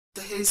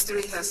the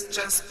history has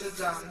just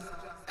begun,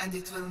 and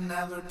it will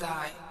never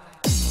die.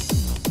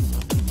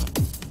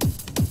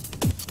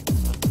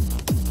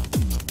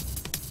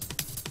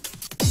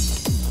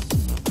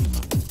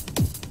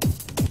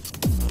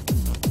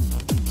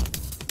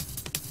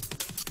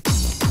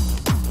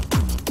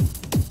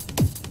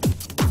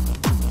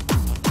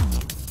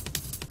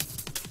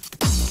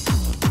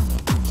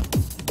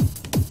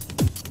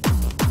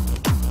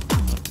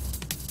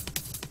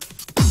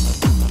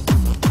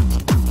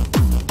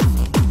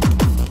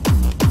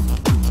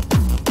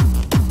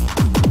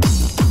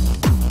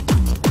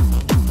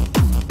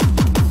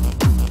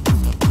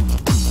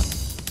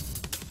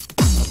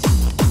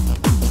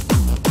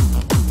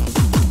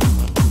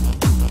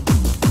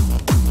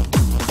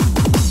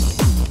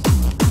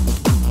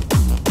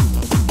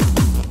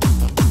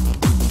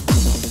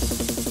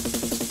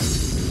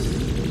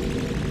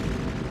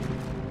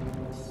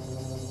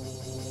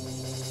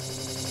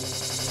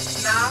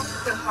 Now,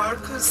 the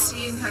hardcore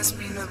scene has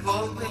been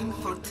evolving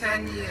for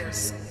 10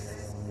 years,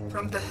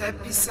 from the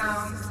happy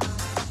sound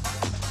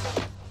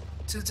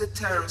to the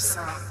terror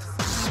sound.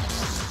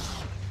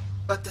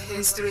 But the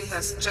history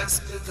has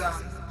just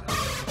begun,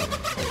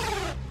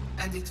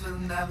 and it will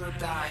never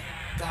die.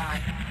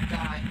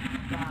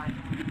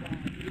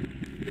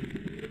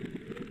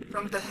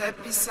 From the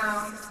happy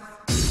sound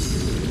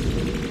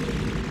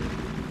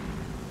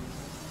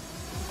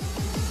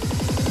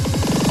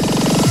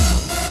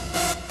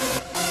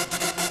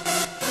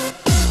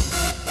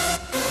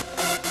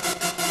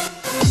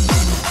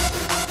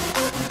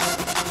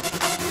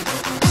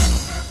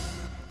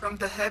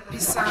the happy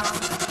sound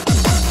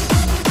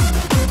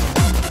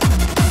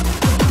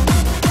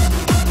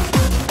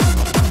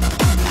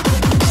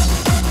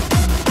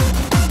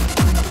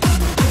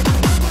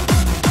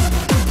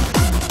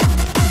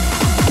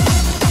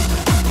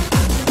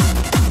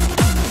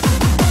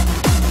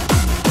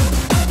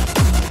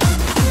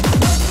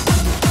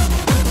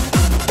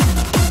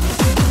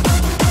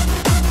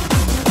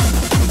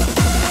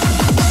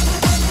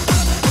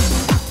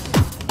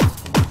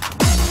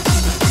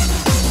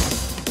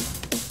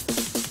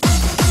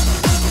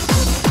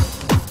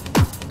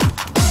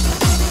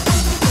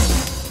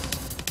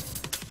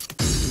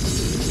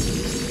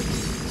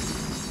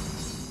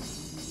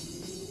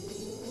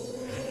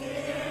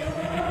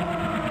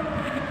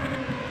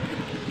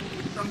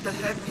the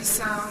happy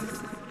sound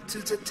to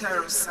the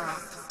terror sound.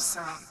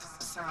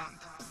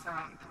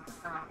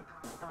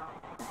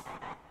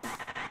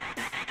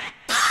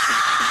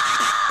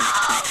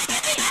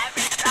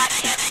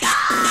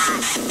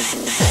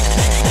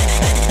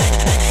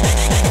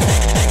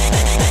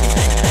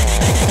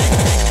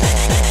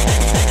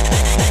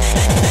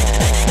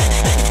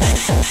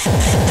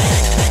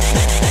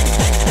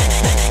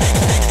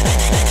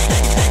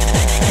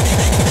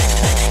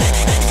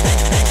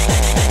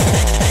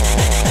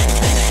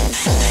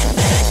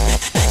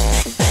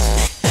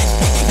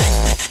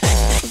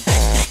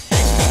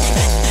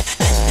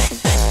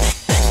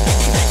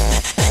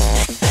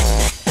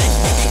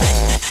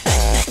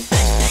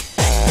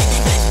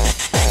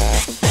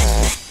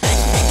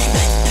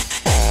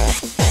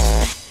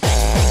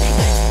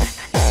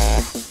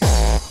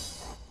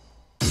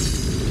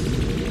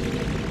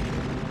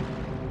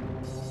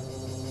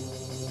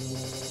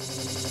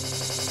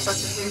 But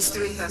the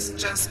history has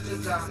just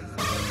begun,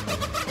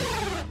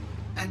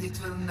 and it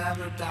will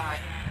never die.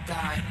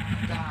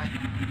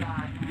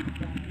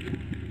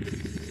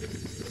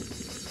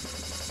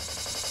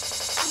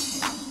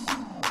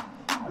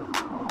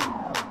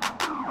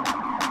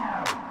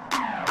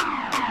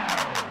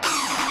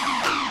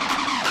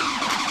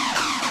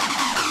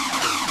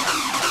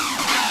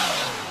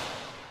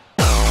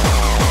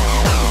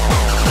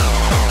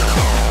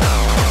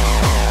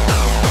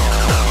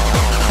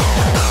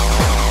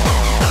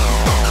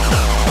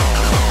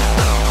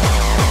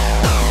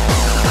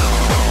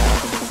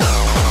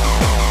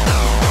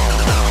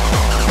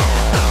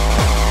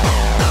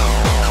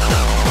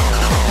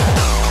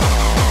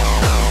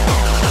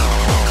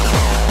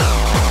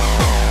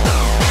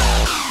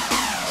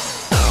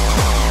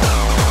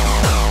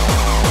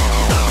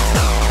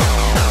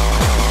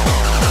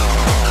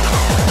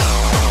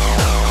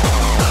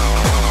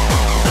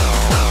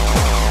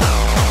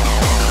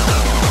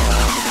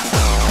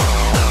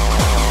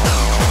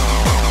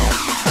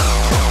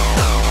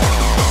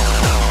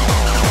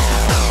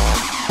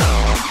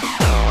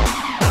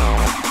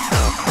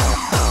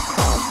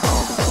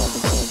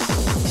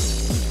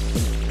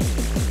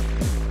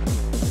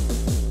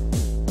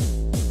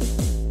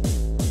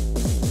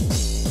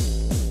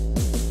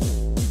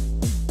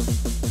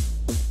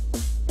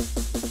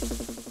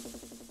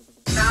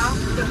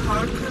 The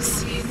hardcore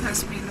scene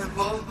has been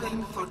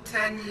evolving for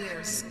 10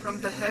 years, from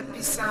the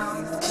happy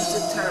sound to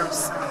the terror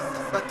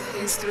sound, but the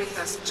history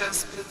has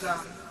just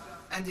begun,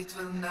 and it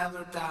will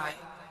never die.